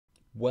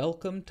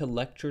Welcome to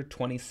Lecture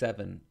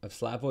 27 of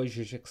Slavoj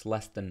Žižek's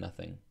Less Than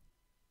Nothing.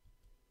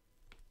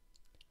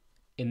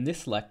 In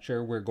this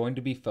lecture, we're going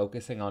to be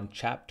focusing on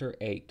Chapter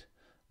 8,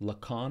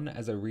 Lacan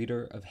as a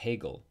Reader of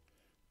Hegel,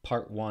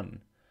 Part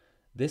 1.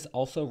 This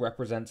also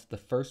represents the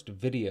first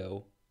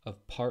video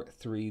of Part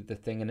 3, The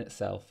Thing in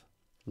Itself,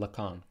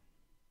 Lacan.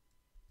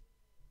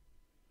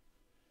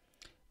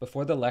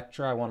 Before the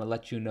lecture, I want to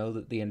let you know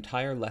that the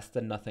entire Less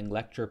Than Nothing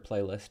lecture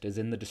playlist is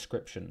in the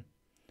description,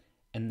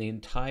 and the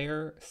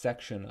entire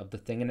section of The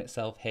Thing in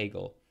Itself,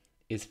 Hegel,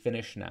 is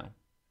finished now.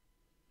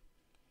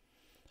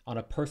 On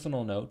a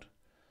personal note,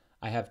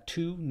 I have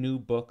 2 new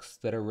books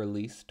that are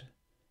released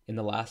in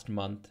the last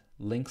month.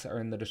 Links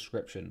are in the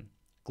description.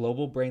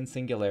 Global Brain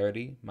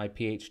Singularity, my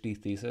PhD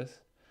thesis,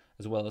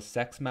 as well as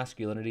Sex,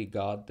 Masculinity,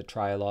 God, the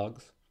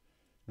Trialogues,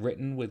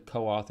 written with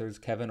co-authors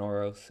Kevin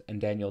Oros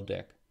and Daniel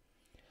Dick.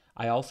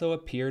 I also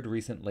appeared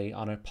recently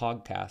on a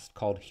podcast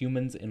called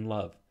Humans in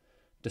Love,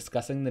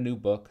 discussing the new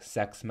book,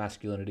 Sex,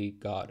 Masculinity,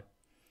 God.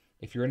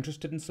 If you're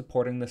interested in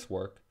supporting this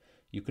work,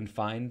 you can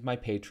find my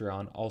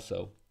Patreon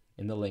also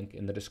in the link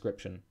in the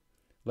description.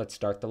 Let's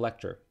start the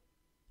lecture.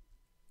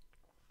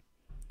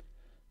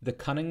 The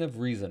Cunning of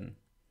Reason,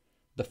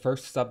 the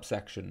first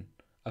subsection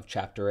of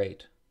Chapter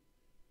 8.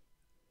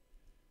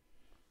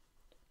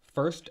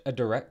 First, a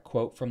direct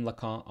quote from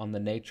Lacan on the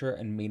nature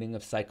and meaning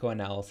of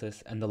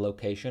psychoanalysis and the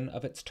location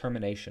of its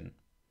termination.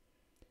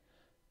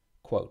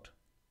 Quote,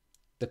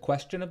 "The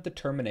question of the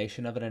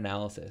termination of an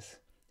analysis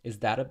is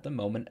that of the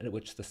moment at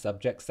which the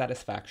subject's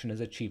satisfaction is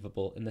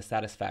achievable in the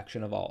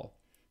satisfaction of all,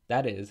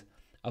 that is,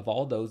 of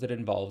all those it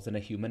involves in a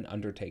human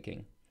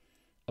undertaking.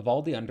 Of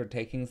all the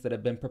undertakings that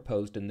have been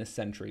proposed in this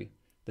century,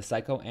 the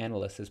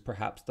psychoanalysis is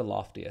perhaps the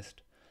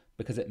loftiest,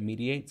 because it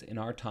mediates in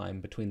our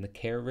time between the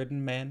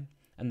care-ridden man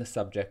and the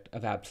subject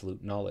of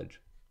absolute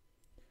knowledge."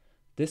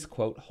 This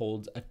quote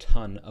holds a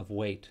ton of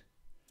weight.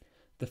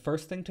 The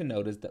first thing to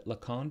note is that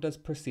Lacan does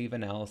perceive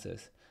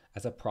analysis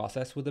as a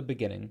process with a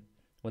beginning,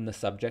 when the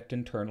subject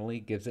internally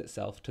gives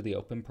itself to the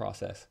open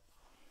process,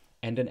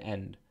 and an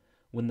end,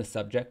 when the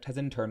subject has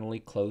internally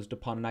closed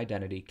upon an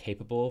identity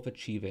capable of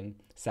achieving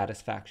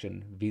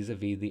satisfaction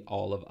vis-a-vis the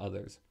all of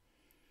others.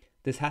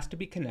 This has to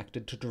be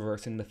connected to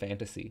traversing the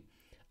fantasy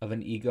of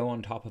an ego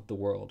on top of the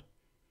world,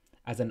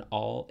 as an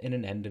all in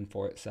an end and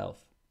for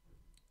itself.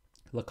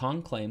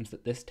 Lacan claims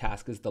that this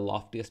task is the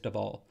loftiest of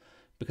all,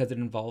 because it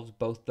involves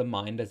both the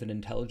mind as an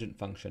intelligent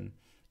function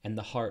and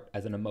the heart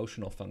as an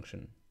emotional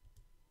function.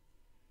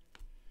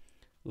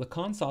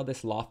 Lacan saw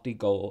this lofty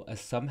goal as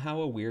somehow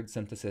a weird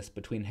synthesis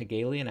between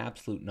Hegelian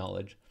absolute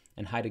knowledge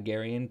and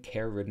Heideggerian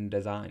care-ridden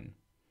design.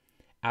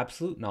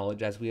 Absolute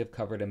knowledge, as we have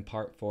covered in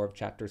Part 4 of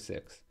Chapter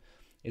 6,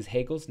 is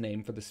Hegel's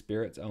name for the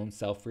spirit's own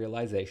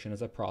self-realization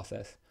as a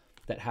process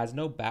that has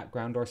no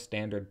background or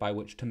standard by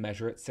which to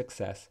measure its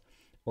success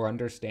or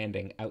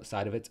understanding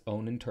outside of its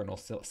own internal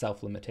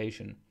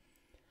self-limitation.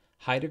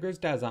 Heidegger's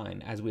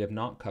Dasein, as we have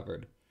not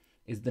covered,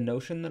 is the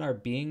notion that our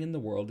being in the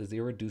world is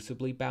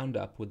irreducibly bound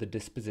up with the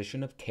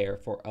disposition of care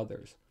for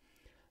others.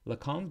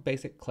 Lacan's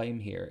basic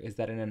claim here is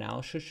that an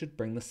analysis should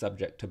bring the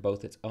subject to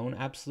both its own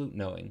absolute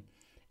knowing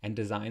and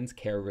design's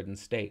care-ridden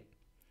state,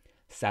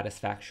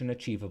 satisfaction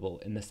achievable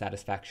in the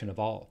satisfaction of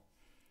all.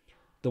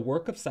 The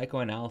work of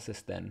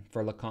psychoanalysis, then,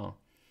 for Lacan,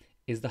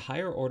 is the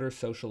higher-order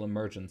social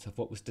emergence of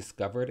what was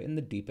discovered in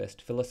the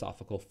deepest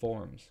philosophical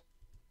forms.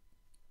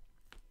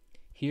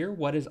 Here,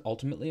 what is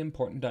ultimately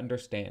important to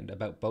understand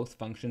about both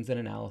functions in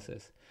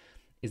analysis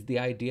is the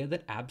idea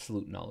that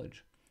absolute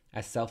knowledge,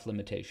 as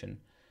self-limitation,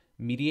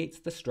 mediates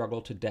the struggle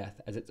to death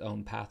as its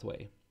own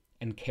pathway,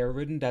 and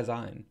care-ridden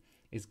Dasein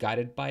is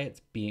guided by its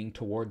being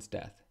towards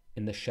death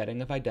in the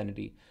shedding of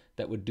identity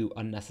that would do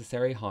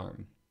unnecessary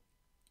harm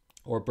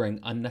or bring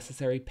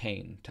unnecessary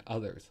pain to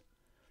others.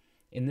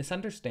 In this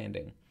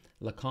understanding,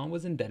 Lacan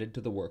was indebted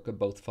to the work of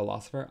both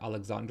philosopher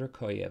Alexandre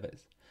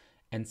Koyevitz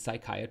and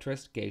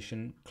psychiatrist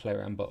Gaston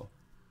Clérambault.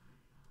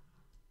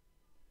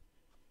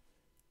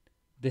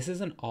 This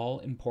is an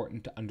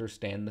all-important to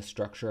understand the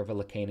structure of a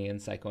Lacanian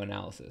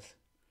psychoanalysis.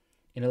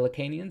 In a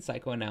Lacanian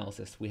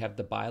psychoanalysis, we have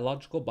the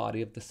biological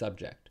body of the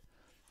subject,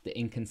 the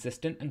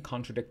inconsistent and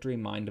contradictory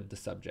mind of the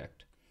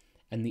subject,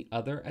 and the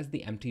other as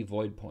the empty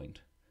void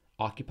point,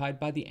 occupied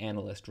by the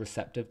analyst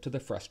receptive to the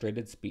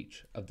frustrated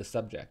speech of the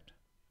subject.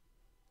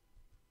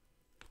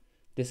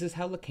 This is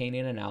how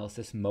Lacanian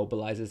analysis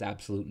mobilizes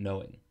absolute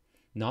knowing,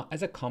 not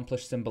as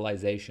accomplished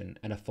symbolization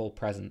and a full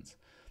presence,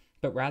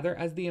 but rather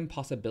as the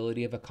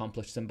impossibility of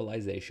accomplished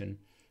symbolization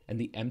and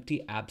the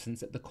empty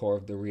absence at the core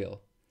of the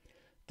real.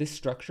 This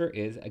structure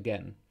is,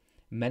 again,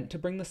 meant to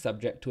bring the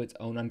subject to its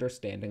own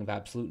understanding of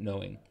absolute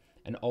knowing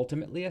and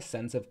ultimately a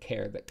sense of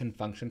care that can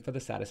function for the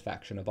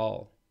satisfaction of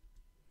all.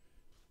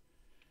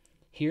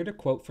 Here to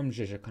quote from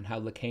Žižek on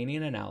how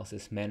Lacanian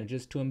analysis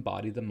manages to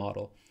embody the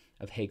model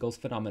of Hegel's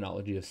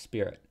phenomenology of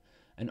spirit,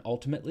 and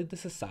ultimately the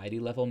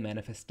society-level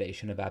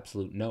manifestation of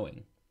absolute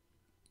knowing.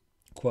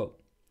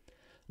 Quote,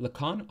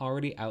 "Lacan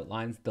already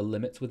outlines the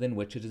limits within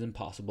which it is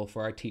impossible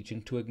for our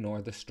teaching to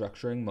ignore the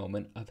structuring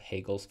moment of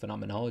Hegel's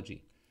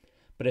phenomenology,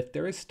 But if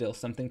there is still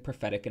something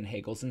prophetic in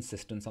Hegel's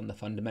insistence on the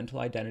fundamental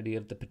identity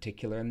of the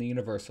particular and the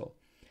universal,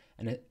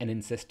 and an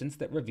insistence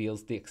that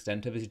reveals the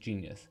extent of his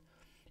genius,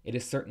 it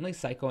is certainly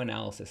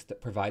psychoanalysis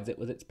that provides it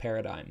with its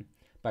paradigm,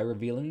 by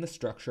revealing the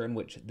structure in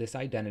which this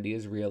identity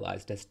is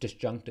realized as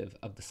disjunctive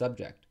of the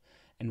subject,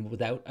 and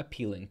without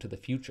appealing to the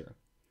future.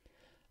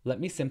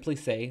 Let me simply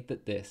say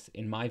that this,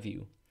 in my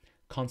view,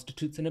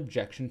 constitutes an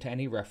objection to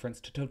any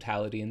reference to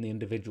totality in the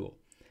individual,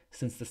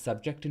 since the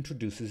subject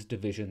introduces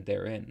division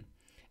therein,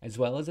 as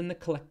well as in the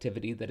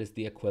collectivity that is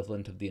the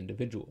equivalent of the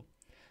individual.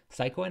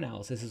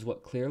 Psychoanalysis is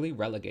what clearly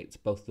relegates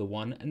both the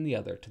one and the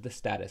other to the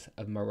status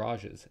of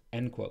mirages."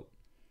 End quote.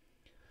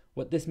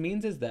 What this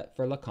means is that,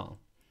 for Lacan,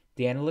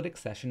 the analytic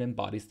session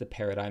embodies the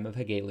paradigm of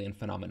Hegelian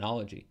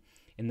phenomenology,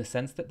 in the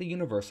sense that the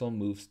universal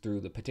moves through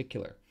the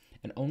particular,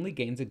 and only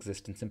gains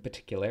existence in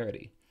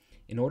particularity.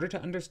 In order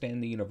to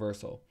understand the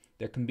universal,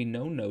 there can be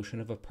no notion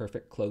of a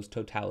perfect closed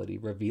totality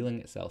revealing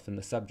itself in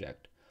the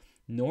subject,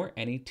 nor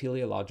any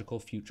teleological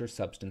future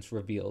substance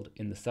revealed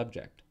in the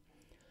subject.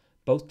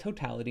 Both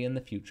totality and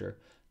the future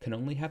can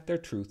only have their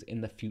truth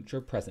in the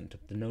future present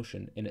of the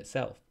notion in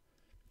itself.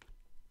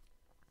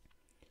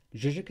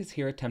 Žižek is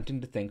here attempting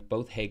to think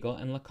both Hegel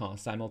and Lacan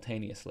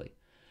simultaneously.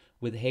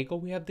 With Hegel,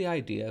 we have the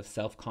idea of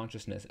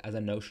self-consciousness as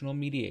a notional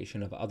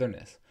mediation of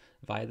otherness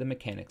via the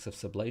mechanics of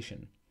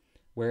sublation,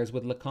 whereas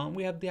with Lacan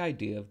we have the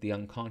idea of the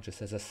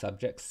unconscious as a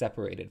subject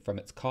separated from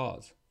its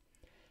cause.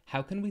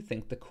 How can we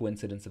think the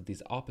coincidence of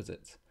these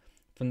opposites?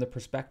 From the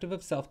perspective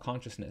of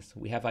self-consciousness,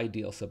 we have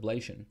ideal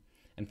sublation,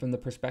 and from the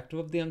perspective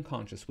of the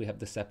unconscious, we have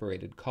the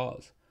separated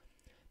cause.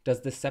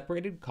 Does this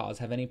separated cause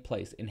have any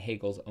place in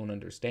Hegel's own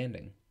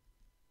understanding?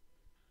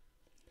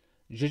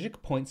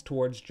 Žižek points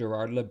towards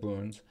Gerard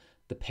Lebrun's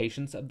The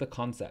Patience of the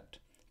Concept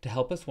to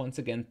help us once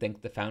again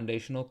think the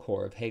foundational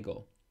core of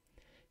Hegel.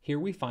 Here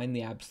we find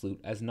the absolute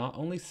as not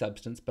only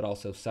substance but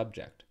also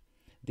subject,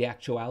 the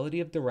actuality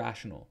of the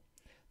rational,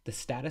 the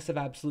status of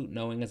absolute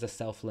knowing as a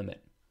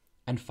self-limit,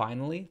 and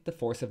finally, the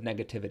force of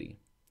negativity.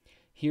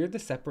 Here the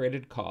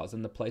separated cause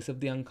and the place of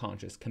the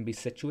unconscious can be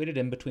situated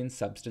in between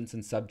substance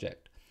and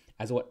subject,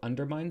 as what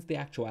undermines the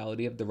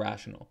actuality of the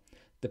rational,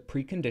 the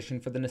precondition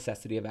for the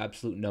necessity of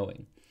absolute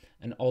knowing,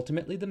 and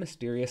ultimately the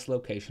mysterious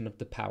location of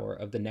the power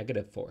of the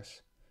negative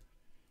force.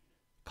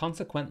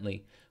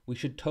 Consequently, we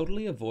should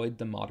totally avoid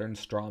the modern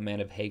straw man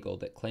of Hegel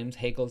that claims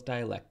Hegel's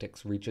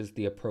dialectics reaches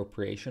the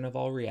appropriation of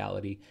all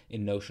reality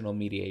in notional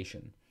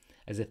mediation,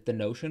 as if the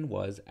notion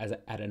was as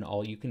at an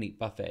all-you-can-eat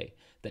buffet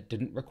that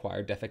didn't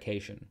require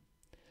defecation.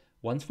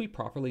 Once we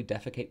properly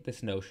defecate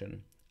this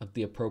notion of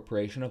the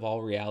appropriation of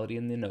all reality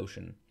in the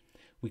notion,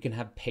 we can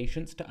have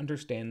patience to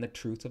understand the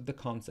truth of the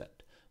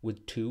concept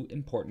with two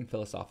important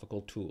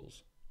philosophical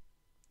tools.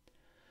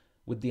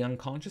 With the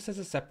unconscious as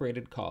a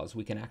separated cause,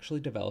 we can actually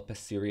develop a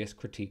serious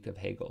critique of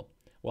Hegel,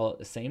 while at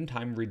the same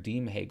time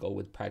redeem Hegel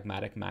with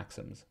pragmatic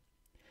maxims.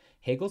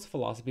 Hegel's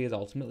philosophy is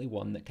ultimately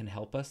one that can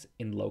help us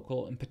in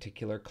local and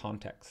particular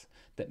contexts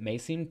that may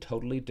seem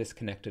totally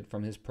disconnected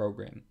from his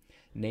program,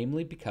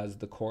 namely because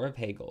the core of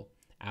Hegel,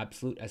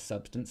 absolute as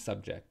substance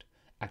subject,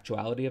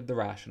 actuality of the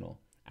rational,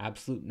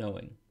 absolute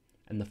knowing,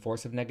 and the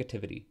force of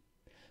negativity,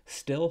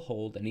 still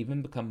hold and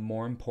even become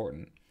more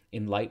important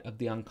in light of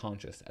the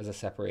unconscious as a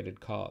separated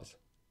cause.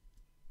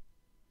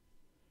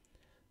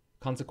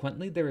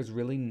 Consequently, there is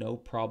really no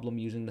problem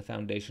using the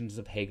foundations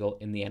of Hegel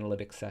in the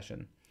analytic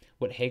session.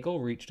 What Hegel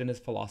reached in his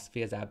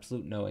philosophy as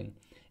absolute knowing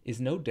is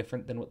no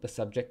different than what the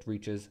subject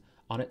reaches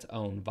on its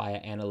own via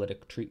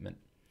analytic treatment.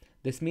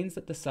 This means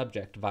that the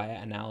subject, via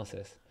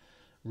analysis,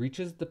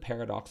 reaches the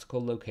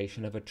paradoxical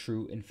location of a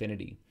true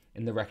infinity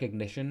in the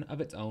recognition of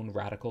its own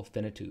radical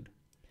finitude.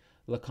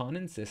 Lacan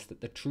insists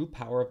that the true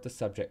power of the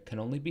subject can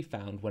only be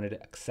found when it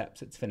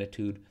accepts its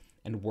finitude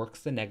and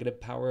works the negative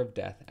power of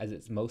death as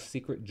its most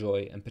secret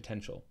joy and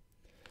potential.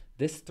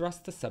 This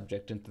thrusts the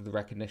subject into the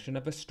recognition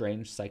of a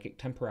strange psychic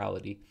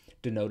temporality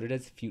denoted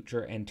as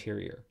future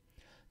anterior.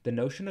 The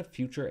notion of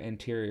future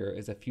anterior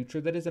is a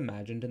future that is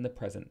imagined in the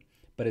present,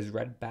 but is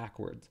read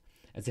backwards,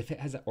 as if it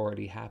has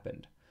already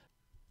happened.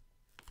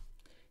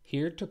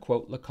 Here to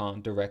quote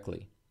Lacan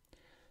directly,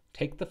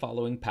 take the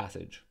following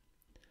passage.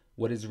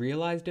 What is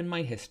realized in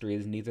my history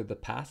is neither the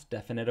past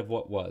definite of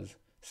what was,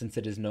 since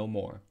it is no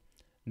more,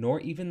 nor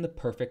even the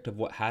perfect of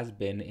what has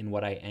been in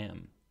what I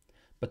am,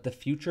 but the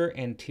future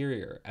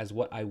anterior as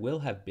what I will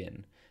have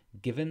been,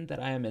 given that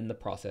I am in the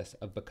process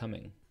of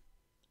becoming.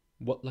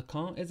 What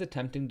Lacan is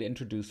attempting to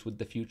introduce with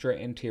the future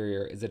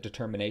anterior is a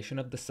determination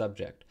of the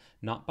subject,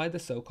 not by the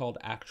so-called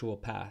actual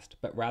past,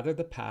 but rather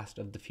the past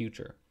of the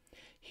future.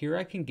 Here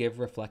I can give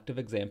reflective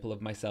example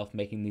of myself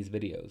making these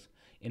videos.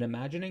 In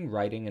imagining,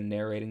 writing, and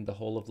narrating the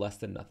whole of Less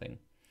Than Nothing,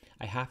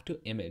 I have to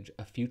image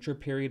a future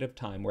period of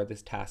time where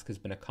this task has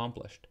been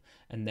accomplished,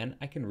 and then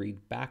I can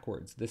read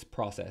backwards this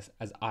process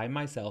as I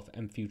myself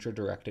am future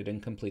directed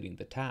in completing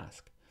the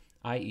task,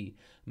 i.e.,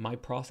 my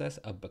process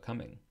of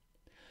becoming.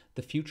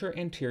 The future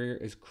anterior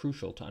is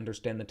crucial to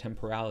understand the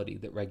temporality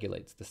that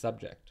regulates the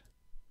subject.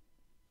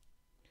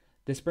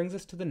 This brings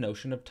us to the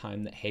notion of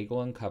time that Hegel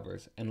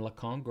uncovers and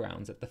Lacan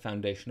grounds at the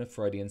foundation of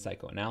Freudian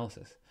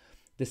psychoanalysis.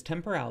 This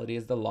temporality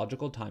is the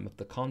logical time of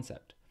the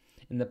concept.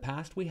 In the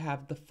past, we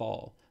have the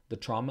fall, the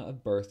trauma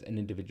of birth and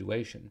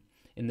individuation.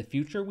 In the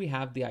future, we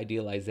have the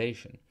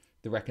idealization,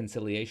 the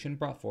reconciliation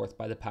brought forth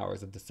by the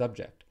powers of the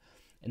subject.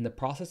 In the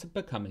process of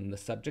becoming, the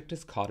subject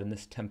is caught in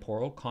this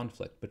temporal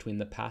conflict between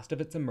the past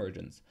of its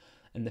emergence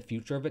and the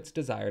future of its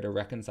desire to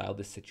reconcile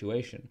this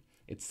situation,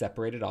 its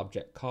separated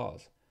object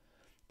cause.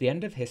 The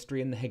end of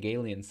history in the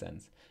Hegelian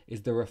sense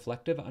is the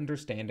reflective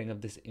understanding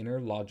of this inner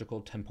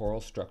logical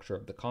temporal structure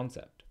of the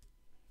concept.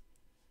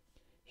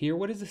 Here,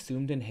 what is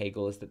assumed in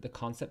Hegel is that the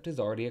concept is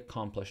already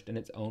accomplished in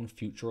its own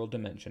futural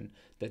dimension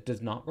that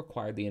does not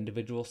require the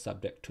individual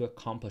subject to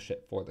accomplish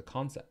it for the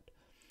concept.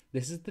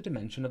 This is the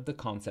dimension of the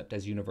concept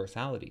as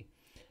universality,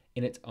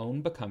 in its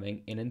own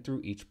becoming in and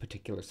through each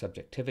particular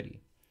subjectivity.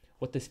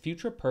 What this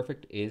future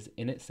perfect is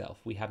in itself,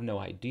 we have no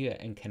idea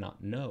and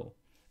cannot know,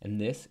 and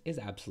this is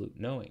absolute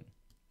knowing.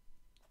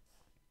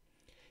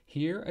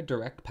 Here, a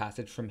direct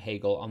passage from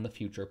Hegel on the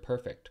future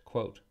perfect,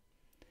 quote,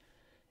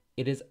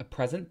 "It is a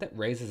present that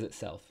raises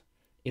itself.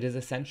 It is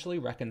essentially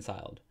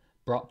reconciled,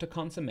 brought to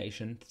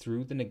consummation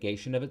through the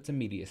negation of its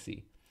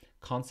immediacy,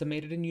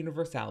 consummated in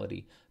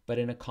universality, but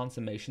in a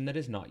consummation that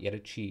is not yet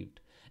achieved,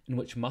 and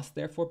which must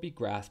therefore be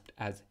grasped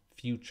as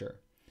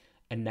future.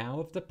 And now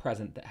of the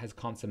present that has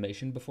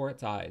consummation before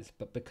its eyes,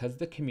 but because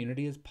the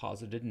community is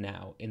posited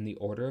now in the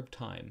order of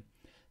time,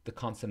 the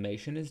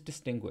consummation is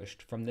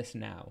distinguished from this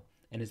now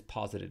and is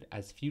posited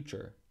as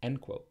future."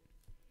 End quote.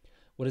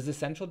 What is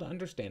essential to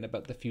understand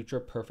about the future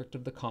perfect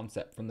of the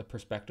concept from the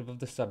perspective of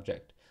the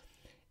subject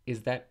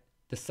is that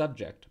the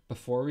subject,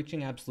 before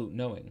reaching absolute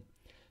knowing,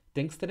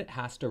 thinks that it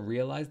has to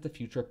realize the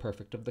future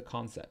perfect of the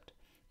concept,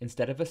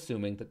 instead of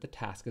assuming that the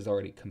task is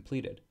already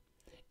completed.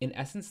 In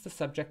essence, the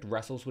subject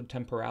wrestles with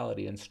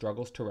temporality and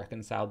struggles to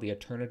reconcile the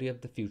eternity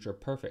of the future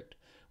perfect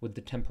with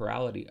the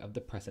temporality of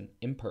the present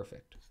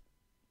imperfect.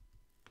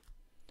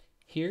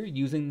 Here,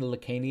 using the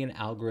Lacanian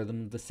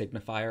algorithm of the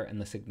signifier and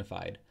the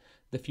signified,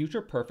 the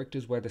future perfect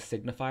is where the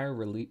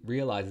signifier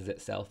realizes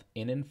itself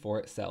in and for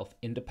itself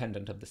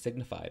independent of the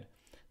signified.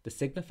 The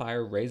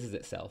signifier raises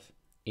itself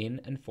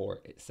in and for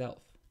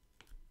itself.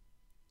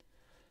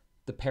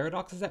 The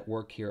paradoxes at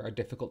work here are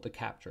difficult to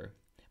capture,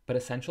 but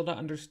essential to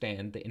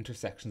understand the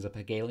intersections of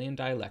Hegelian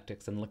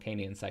dialectics and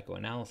Lacanian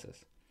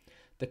psychoanalysis.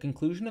 The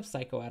conclusion of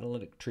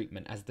psychoanalytic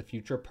treatment as the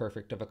future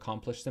perfect of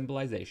accomplished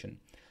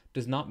symbolization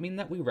does not mean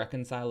that we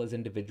reconcile as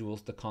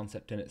individuals the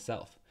concept in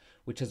itself,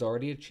 which has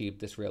already achieved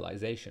this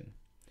realization,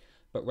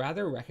 but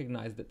rather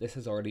recognize that this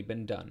has already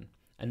been done,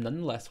 and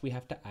nonetheless we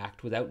have to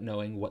act without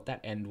knowing what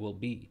that end will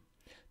be,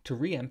 to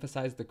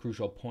re-emphasize the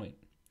crucial point,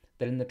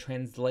 that in the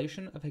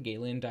translation of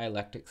Hegelian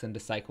dialectics into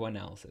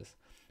psychoanalysis,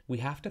 we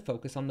have to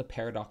focus on the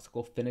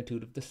paradoxical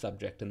finitude of the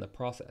subject in the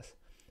process,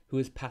 who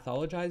is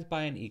pathologized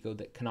by an ego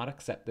that cannot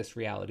accept this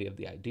reality of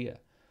the idea.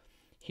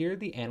 Here,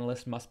 the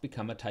analyst must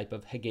become a type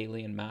of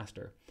Hegelian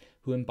master,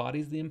 who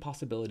embodies the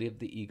impossibility of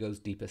the ego's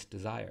deepest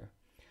desire.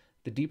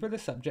 The deeper the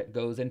subject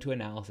goes into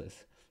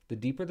analysis, the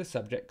deeper the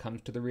subject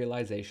comes to the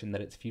realization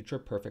that its future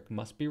perfect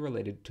must be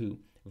related to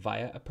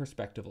via a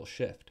perspectival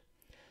shift.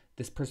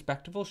 This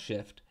perspectival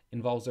shift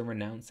involves a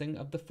renouncing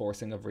of the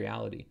forcing of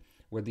reality,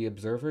 where the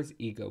observer's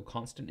ego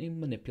constantly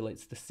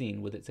manipulates the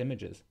scene with its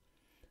images.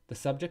 The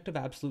subject of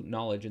absolute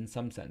knowledge, in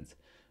some sense,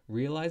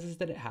 realizes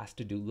that it has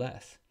to do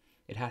less.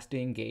 It has to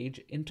engage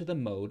into the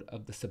mode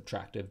of the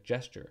subtractive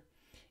gesture.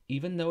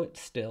 Even though it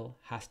still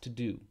has to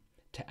do,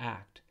 to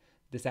act,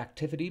 this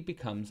activity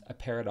becomes a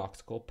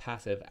paradoxical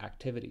passive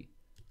activity.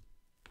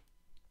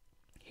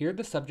 Here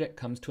the subject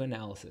comes to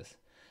analysis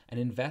and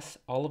invests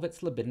all of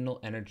its libidinal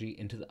energy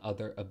into the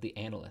other of the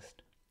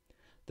analyst.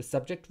 The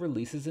subject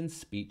releases in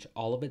speech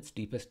all of its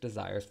deepest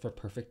desires for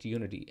perfect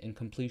unity and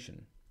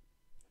completion.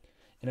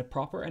 In a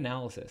proper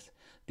analysis,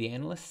 the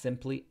analyst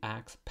simply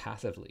acts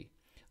passively,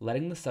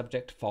 letting the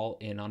subject fall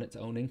in on its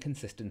own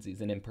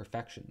inconsistencies and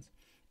imperfections,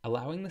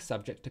 allowing the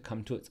subject to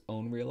come to its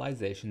own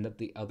realization that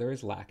the other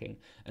is lacking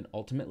and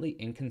ultimately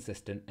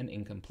inconsistent and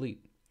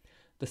incomplete.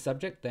 The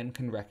subject then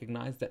can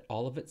recognize that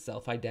all of its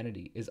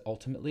self-identity is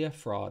ultimately a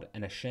fraud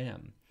and a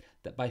sham,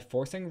 that by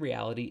forcing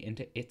reality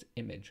into its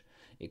image,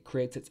 it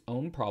creates its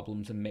own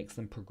problems and makes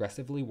them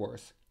progressively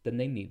worse than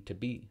they need to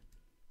be.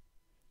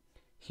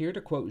 Here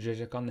to quote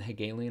Žižek on the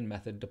Hegelian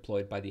method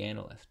deployed by the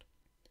analyst,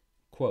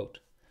 quote,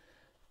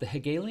 "The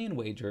Hegelian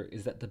wager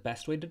is that the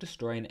best way to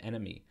destroy an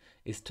enemy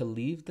is to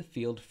leave the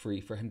field free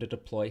for him to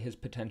deploy his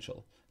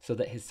potential, so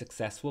that his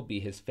success will be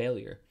his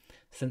failure,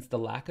 since the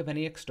lack of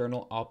any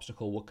external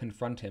obstacle will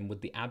confront him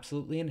with the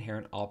absolutely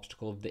inherent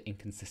obstacle of the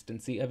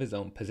inconsistency of his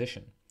own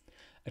position.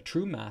 A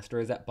true master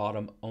is at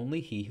bottom only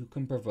he who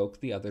can provoke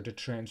the other to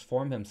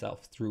transform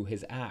himself through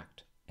his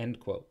act." End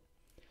quote.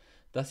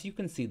 Thus you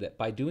can see that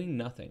by doing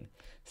nothing,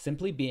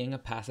 simply being a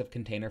passive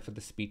container for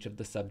the speech of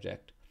the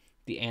subject,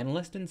 the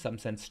analyst in some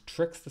sense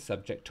tricks the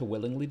subject to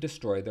willingly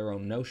destroy their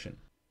own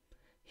notion.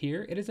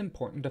 Here it is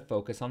important to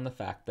focus on the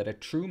fact that a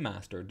true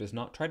master does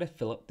not try to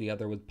fill up the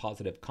other with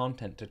positive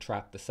content to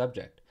trap the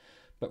subject,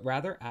 but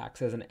rather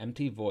acts as an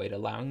empty void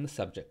allowing the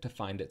subject to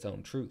find its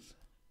own truth.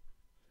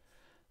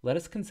 Let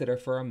us consider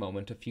for a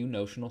moment a few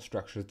notional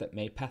structures that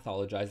may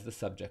pathologize the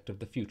subject of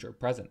the future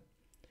present.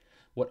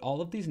 What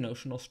all of these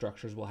notional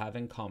structures will have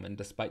in common,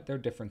 despite their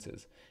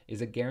differences,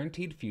 is a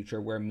guaranteed future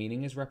where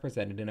meaning is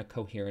represented in a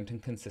coherent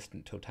and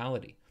consistent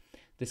totality.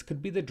 This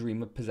could be the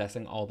dream of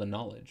possessing all the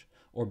knowledge,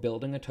 or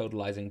building a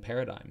totalizing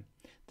paradigm.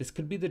 This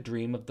could be the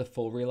dream of the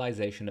full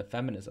realization of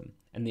feminism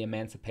and the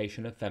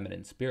emancipation of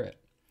feminine spirit.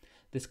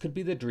 This could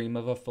be the dream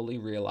of a fully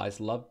realized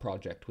love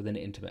project with an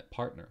intimate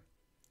partner.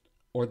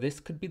 Or this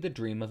could be the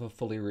dream of a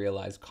fully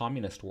realized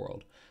communist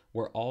world,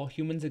 where all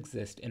humans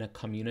exist in a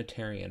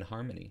communitarian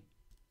harmony.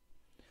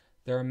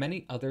 There are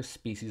many other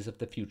species of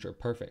the future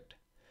perfect.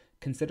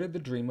 Consider the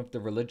dream of the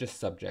religious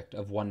subject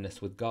of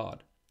oneness with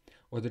God,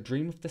 or the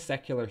dream of the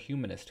secular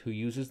humanist who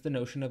uses the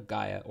notion of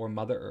Gaia or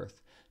Mother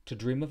Earth to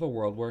dream of a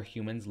world where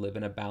humans live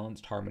in a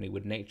balanced harmony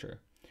with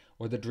nature,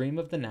 or the dream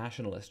of the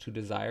nationalist who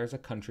desires a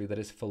country that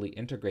is fully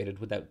integrated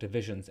without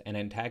divisions and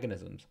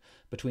antagonisms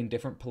between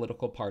different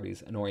political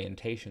parties and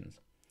orientations,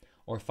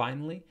 or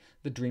finally,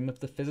 the dream of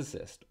the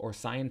physicist or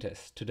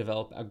scientist to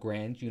develop a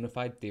grand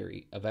unified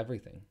theory of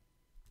everything.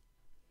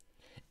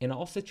 In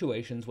all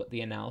situations, what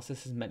the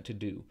analysis is meant to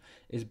do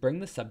is bring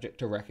the subject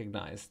to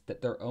recognize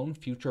that their own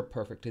future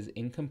perfect is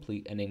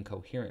incomplete and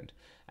incoherent,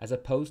 as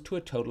opposed to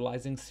a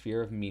totalizing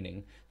sphere of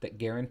meaning that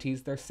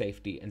guarantees their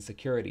safety and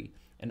security,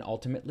 and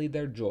ultimately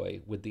their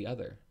joy with the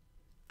other.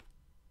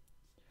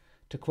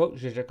 To quote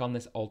Žižek on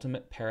this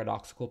ultimate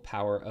paradoxical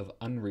power of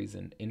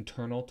unreason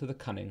internal to the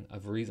cunning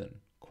of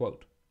reason,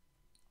 quote,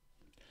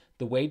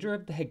 "The wager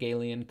of the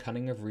Hegelian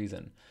cunning of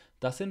reason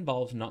thus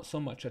involves not so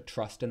much a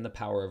trust in the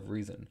power of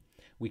reason.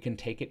 We can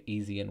take it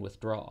easy and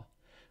withdraw.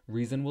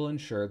 Reason will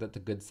ensure that the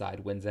good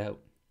side wins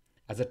out,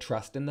 as a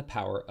trust in the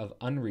power of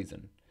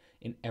unreason,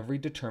 in every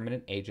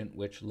determinate agent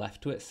which,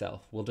 left to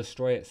itself, will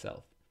destroy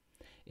itself.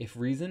 If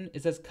reason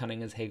is as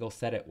cunning as Hegel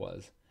said it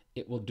was,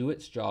 it will do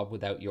its job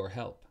without your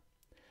help.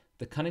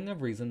 The cunning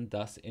of reason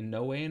thus in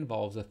no way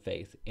involves a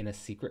faith in a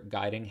secret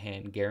guiding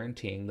hand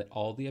guaranteeing that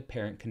all the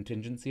apparent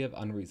contingency of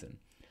unreason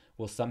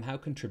will somehow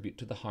contribute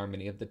to the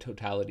harmony of the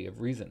totality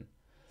of reason.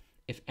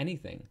 If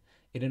anything,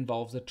 it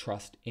involves a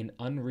trust in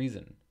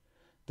unreason,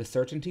 the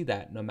certainty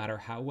that, no matter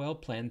how well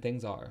planned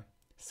things are,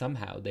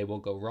 somehow they will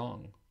go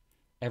wrong.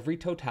 Every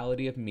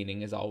totality of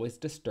meaning is always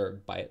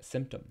disturbed by its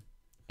symptom."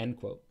 End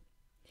quote.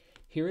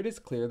 Here it is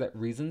clear that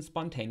reason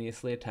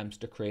spontaneously attempts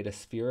to create a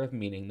sphere of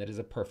meaning that is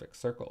a perfect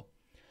circle.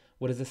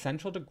 What is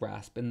essential to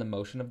grasp in the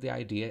motion of the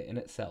idea in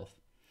itself,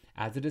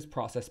 as it is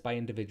processed by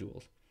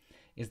individuals,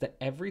 is that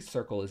every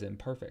circle is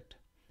imperfect.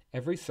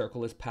 Every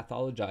circle is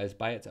pathologized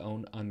by its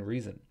own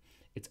unreason,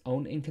 its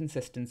own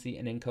inconsistency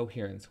and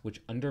incoherence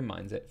which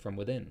undermines it from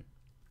within.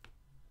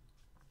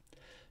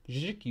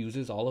 Žižek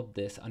uses all of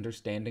this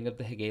understanding of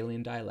the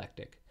Hegelian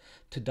dialectic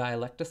to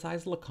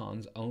dialecticize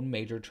Lacan's own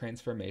major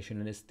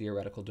transformation in his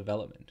theoretical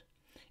development.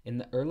 In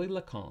the early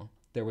Lacan,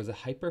 there was a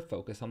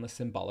hyper-focus on the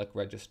symbolic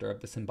register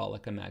of the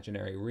symbolic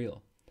imaginary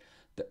real.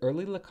 The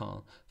early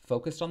Lacan,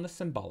 focused on the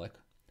symbolic,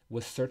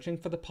 was searching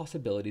for the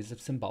possibilities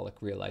of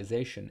symbolic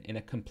realization in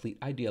a complete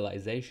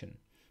idealization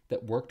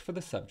that worked for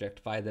the subject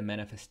via the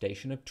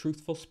manifestation of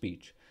truthful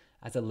speech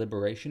as a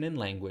liberation in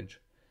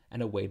language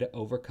and a way to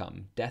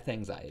overcome death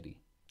anxiety.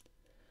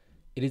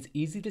 It is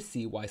easy to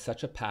see why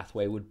such a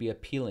pathway would be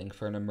appealing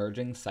for an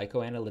emerging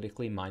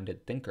psychoanalytically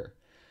minded thinker.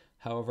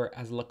 However,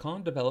 as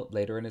Lacan developed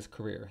later in his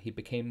career, he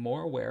became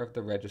more aware of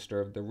the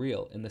register of the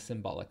real in the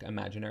symbolic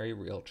imaginary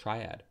real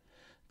triad.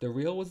 The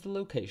real was the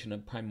location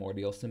of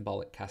primordial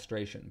symbolic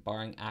castration,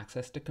 barring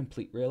access to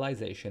complete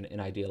realization in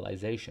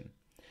idealization.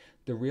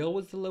 The real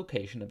was the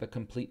location of a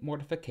complete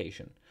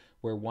mortification,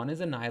 where one is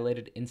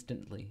annihilated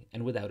instantly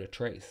and without a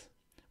trace,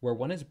 where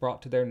one is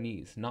brought to their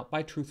knees, not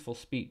by truthful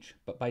speech,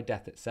 but by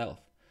death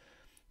itself.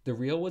 The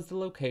real was the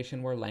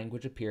location where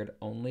language appeared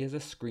only as a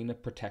screen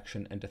of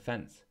protection and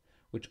defense,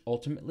 which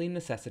ultimately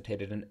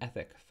necessitated an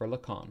ethic for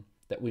Lacan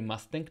that we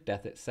must think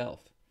death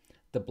itself,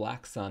 the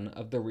black sun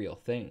of the real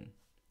thing,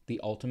 the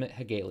ultimate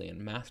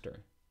Hegelian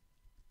master.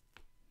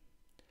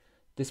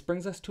 This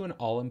brings us to an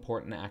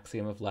all-important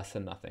axiom of less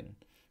than nothing,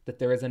 that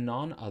there is a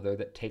non-other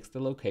that takes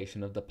the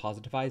location of the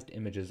positivized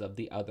images of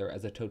the other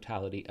as a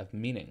totality of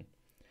meaning.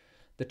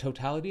 The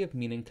totality of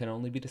meaning can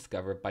only be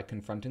discovered by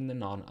confronting the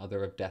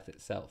non-other of death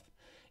itself.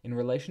 In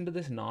relation to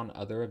this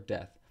non-other of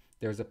death,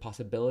 there is a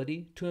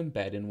possibility to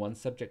embed in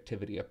one's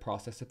subjectivity a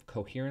process of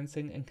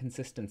coherencing and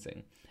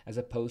consistencing, as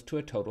opposed to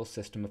a total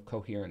system of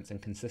coherence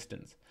and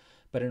consistence.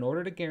 But in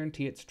order to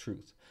guarantee its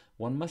truth,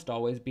 one must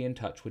always be in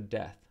touch with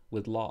death,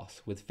 with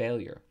loss, with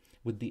failure,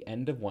 with the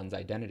end of one's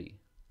identity.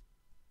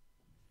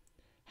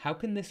 How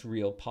can this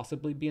real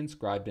possibly be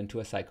inscribed into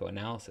a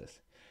psychoanalysis?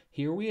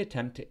 Here we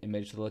attempt to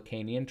image the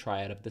Lacanian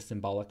triad of the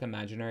symbolic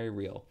imaginary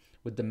real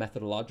with the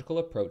methodological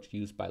approach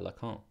used by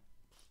Lacan.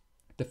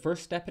 The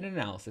first step in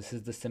analysis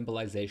is the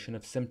symbolization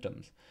of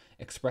symptoms,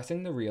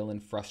 expressing the real in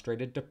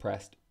frustrated,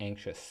 depressed,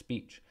 anxious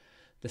speech.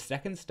 The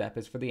second step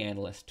is for the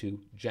analyst to,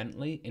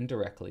 gently,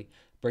 indirectly,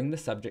 bring the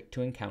subject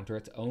to encounter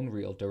its own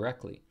real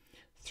directly,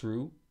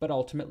 through, but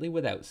ultimately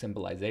without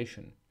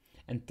symbolization.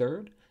 And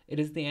third, it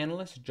is the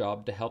analyst's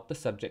job to help the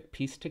subject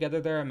piece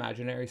together their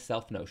imaginary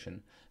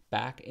self-notion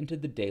back into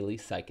the daily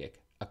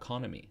psychic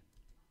economy.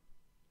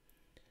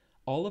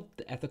 All of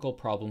the ethical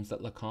problems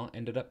that Lacan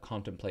ended up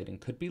contemplating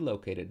could be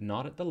located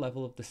not at the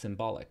level of the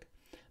symbolic,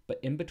 but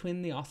in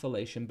between the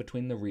oscillation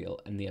between the real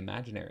and the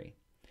imaginary.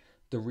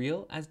 The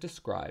real, as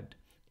described,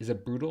 is a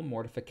brutal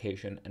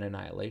mortification and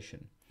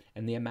annihilation,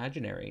 and the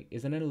imaginary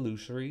is an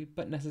illusory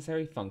but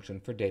necessary function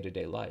for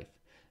day-to-day life,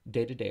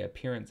 day-to-day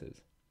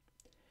appearances.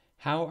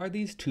 How are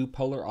these two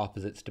polar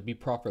opposites to be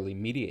properly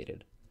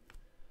mediated?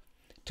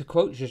 To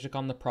quote Žižek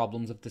on the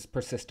problems of this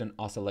persistent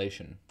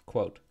oscillation,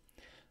 quote,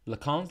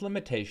 Lacan's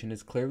limitation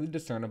is clearly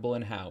discernible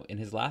in how, in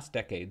his last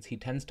decades, he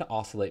tends to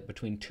oscillate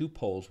between two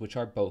poles which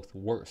are both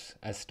worse,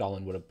 as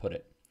Stalin would have put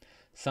it.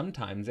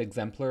 Sometimes,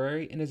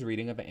 exemplary in his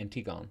reading of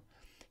Antigone,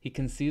 he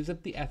conceives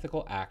of the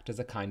ethical act as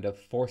a kind of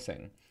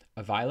forcing,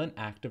 a violent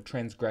act of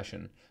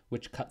transgression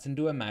which cuts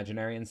into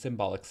imaginary and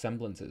symbolic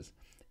semblances,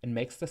 and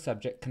makes the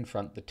subject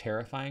confront the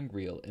terrifying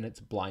real in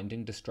its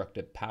blinding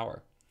destructive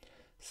power.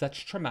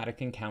 Such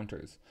traumatic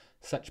encounters,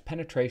 such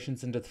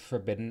penetrations into the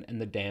forbidden and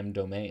the damned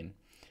domain,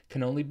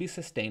 can only be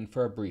sustained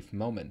for a brief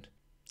moment.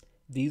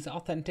 These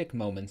authentic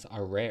moments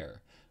are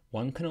rare.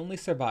 One can only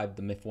survive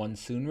them if one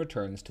soon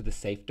returns to the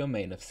safe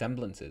domain of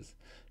semblances.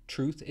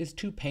 Truth is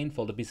too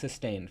painful to be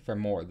sustained for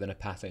more than a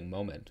passing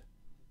moment.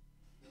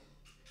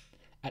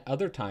 At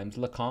other times,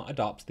 Lacan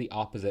adopts the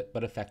opposite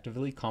but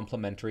effectively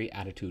complementary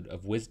attitude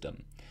of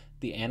wisdom.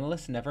 The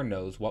analyst never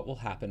knows what will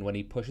happen when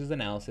he pushes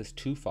analysis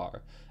too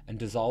far and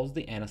dissolves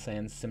the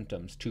anasan's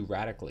symptoms too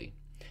radically.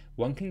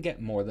 One can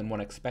get more than one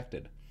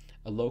expected.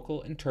 A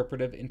local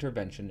interpretive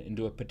intervention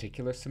into a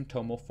particular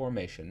symptomal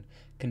formation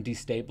can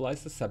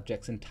destabilize the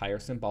subject's entire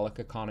symbolic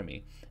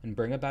economy and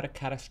bring about a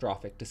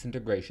catastrophic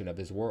disintegration of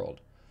his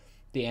world.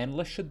 The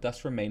analyst should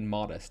thus remain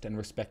modest and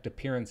respect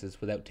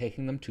appearances without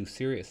taking them too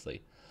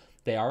seriously.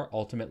 They are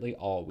ultimately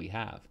all we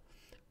have,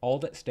 all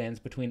that stands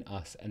between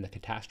us and the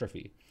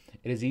catastrophe.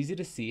 It is easy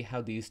to see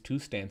how these two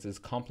stances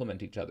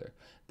complement each other.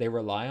 They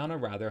rely on a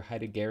rather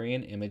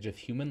Heideggerian image of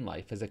human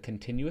life as a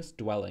continuous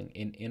dwelling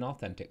in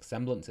inauthentic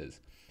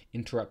semblances,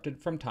 interrupted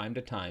from time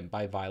to time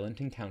by violent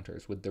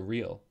encounters with the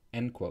real."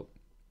 End quote.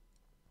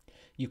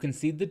 You can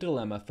see the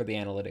dilemma for the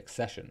analytic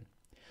session.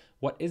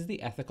 What is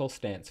the ethical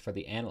stance for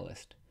the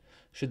analyst?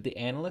 Should the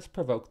analyst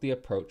provoke the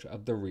approach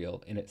of the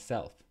real in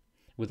itself,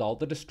 with all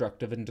the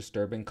destructive and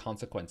disturbing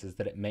consequences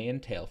that it may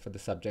entail for the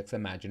subject's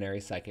imaginary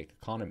psychic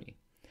economy?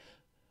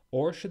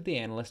 Or should the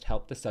analyst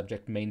help the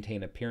subject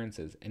maintain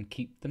appearances and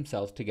keep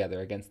themselves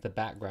together against the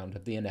background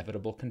of the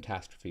inevitable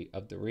catastrophe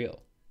of the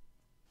real?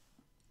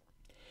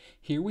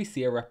 Here we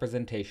see a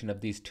representation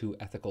of these two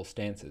ethical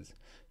stances,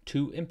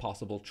 two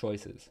impossible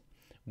choices,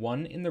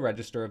 one in the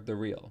register of the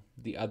real,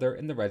 the other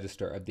in the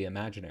register of the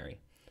imaginary.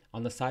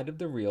 On the side of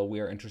the real, we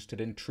are interested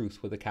in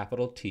truth with a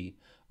capital T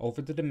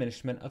over the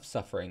diminishment of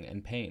suffering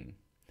and pain,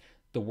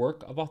 the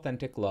work of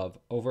authentic love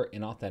over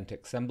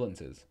inauthentic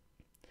semblances,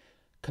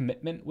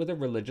 commitment with a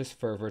religious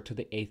fervor to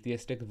the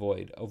atheistic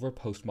void over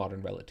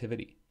postmodern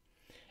relativity,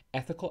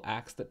 ethical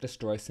acts that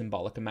destroy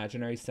symbolic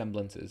imaginary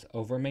semblances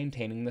over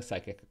maintaining the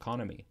psychic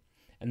economy,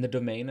 and the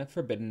domain of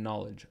forbidden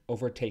knowledge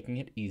over taking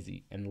it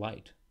easy and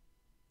light.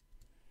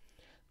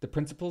 The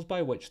principles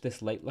by which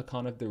this late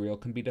Lacan of the real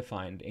can be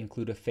defined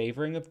include a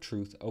favoring of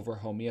truth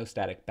over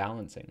homeostatic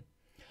balancing,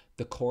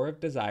 the core of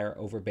desire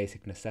over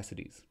basic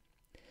necessities,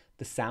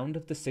 the sound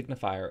of the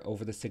signifier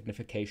over the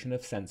signification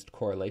of sensed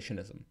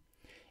correlationism,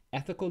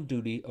 ethical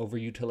duty over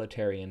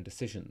utilitarian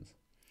decisions,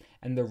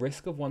 and the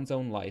risk of one's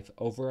own life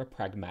over a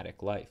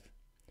pragmatic life.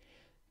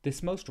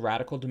 This most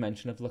radical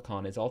dimension of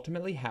Lacan is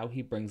ultimately how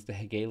he brings the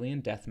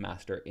Hegelian death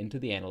master into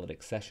the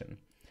analytic session,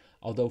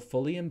 although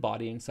fully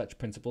embodying such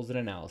principles in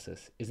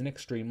analysis is an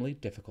extremely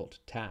difficult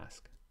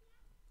task.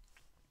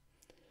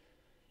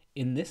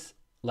 In this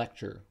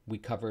lecture, we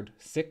covered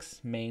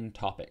 6 main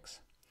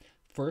topics.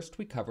 First,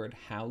 we covered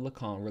how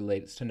Lacan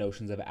relates to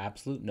notions of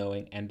absolute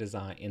knowing and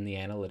design in the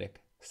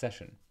analytic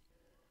session.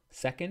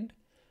 Second,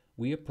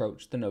 we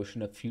approached the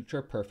notion of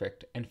future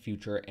perfect and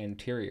future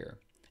anterior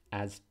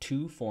as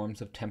 2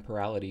 forms of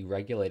temporality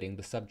regulating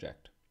the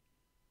subject.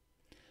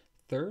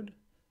 Third,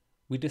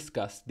 we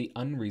discussed the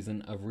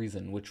unreason of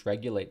reason, which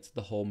regulates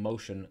the whole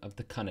motion of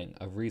the cunning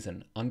of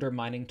reason,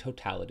 undermining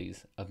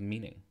totalities of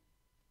meaning.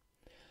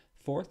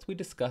 Fourth, we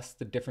discussed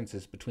the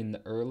differences between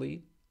the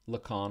early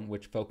Lacan,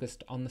 which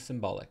focused on the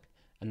symbolic,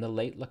 and the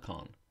late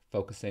Lacan,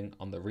 focusing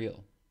on the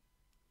real.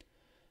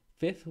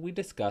 Fifth, we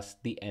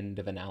discussed the end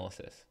of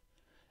analysis,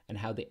 and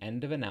how the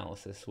end of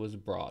analysis was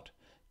brought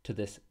to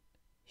this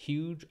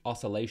huge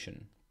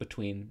oscillation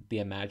between the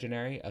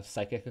imaginary of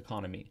psychic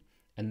economy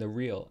and the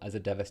real as a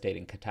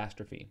devastating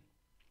catastrophe.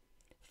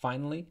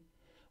 Finally,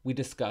 we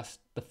discussed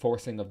the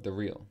forcing of the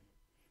real,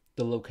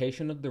 the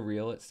location of the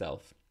real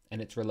itself,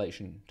 and its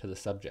relation to the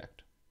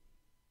subject.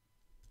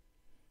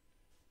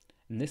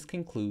 And this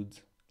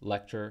concludes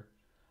lecture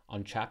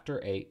on Chapter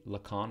 8,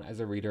 Lacan as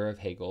a Reader of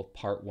Hegel,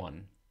 Part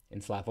 1,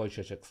 in Slavoj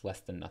Žižek's Less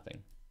Than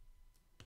Nothing.